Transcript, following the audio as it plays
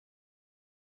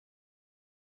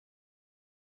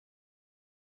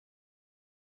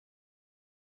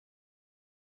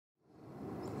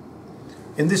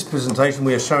In this presentation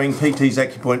we are showing PT's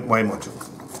Accupoint Weigh Module.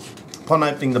 Upon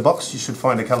opening the box you should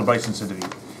find a calibration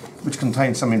certificate which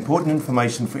contains some important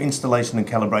information for installation and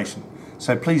calibration,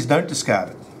 so please don't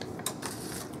discard it.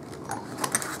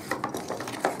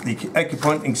 The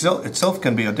Accupoint itself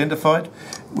can be identified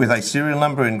with a serial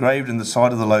number engraved in the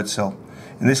side of the load cell.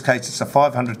 In this case it's a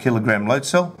 500 kilogram load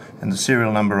cell and the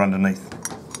serial number underneath.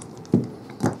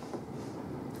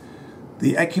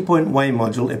 The Accupoint Weigh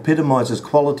Module epitomizes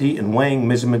quality in weighing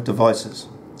measurement devices.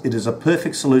 It is a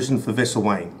perfect solution for vessel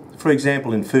weighing, for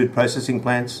example in food processing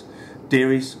plants,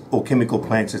 dairies or chemical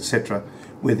plants, etc.,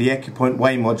 where the Accupoint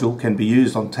Weigh Module can be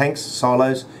used on tanks,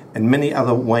 silos and many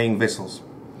other weighing vessels.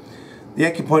 The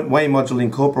Accupoint Weigh Module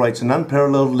incorporates an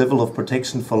unparalleled level of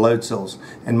protection for load cells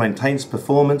and maintains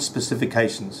performance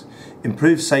specifications,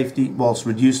 improves safety whilst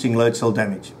reducing load cell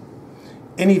damage.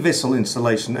 Any vessel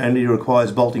installation only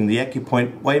requires bolting the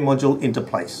Accupoint Weigh Module into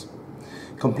place.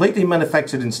 Completely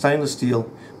manufactured in stainless steel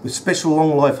with special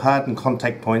long life hardened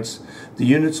contact points, the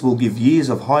units will give years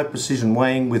of high precision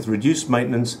weighing with reduced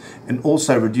maintenance and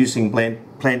also reducing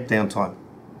plant downtime.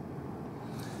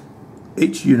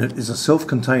 Each unit is a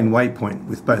self-contained weigh point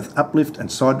with both uplift and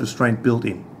side restraint built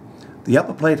in. The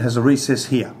upper plate has a recess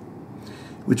here,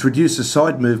 which reduces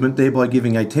side movement, thereby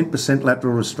giving a 10%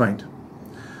 lateral restraint.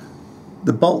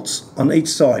 The bolts on each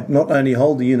side not only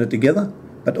hold the unit together,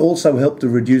 but also help to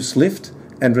reduce lift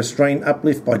and restrain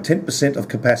uplift by 10% of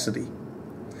capacity.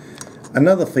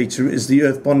 Another feature is the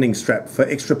earth bonding strap for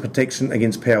extra protection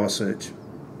against power surge.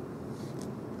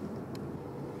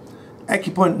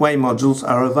 Accupoint Weigh Modules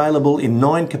are available in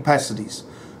 9 capacities,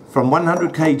 from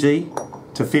 100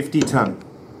 kg to 50 tonne,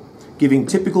 giving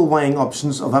typical weighing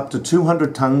options of up to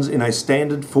 200 tonnes in a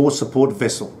standard 4-support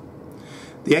vessel.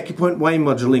 The Accupoint Weigh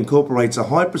Module incorporates a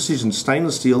high-precision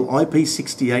stainless steel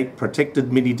IP68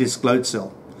 protected mini-disc load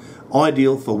cell,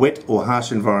 ideal for wet or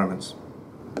harsh environments.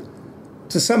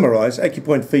 To summarise,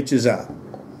 Accupoint features are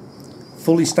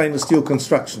fully stainless steel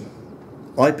construction,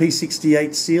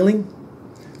 IP68 sealing,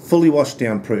 fully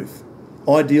washdown proof,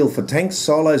 ideal for tanks,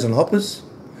 silos and hoppers,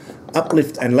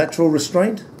 uplift and lateral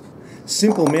restraint,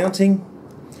 simple mounting,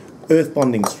 earth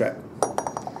bonding strap.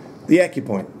 The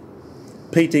Accupoint.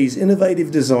 PT's innovative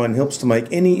design helps to make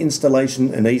any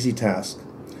installation an easy task.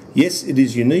 Yes, it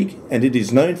is unique and it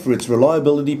is known for its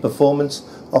reliability performance,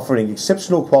 offering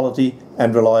exceptional quality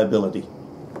and reliability.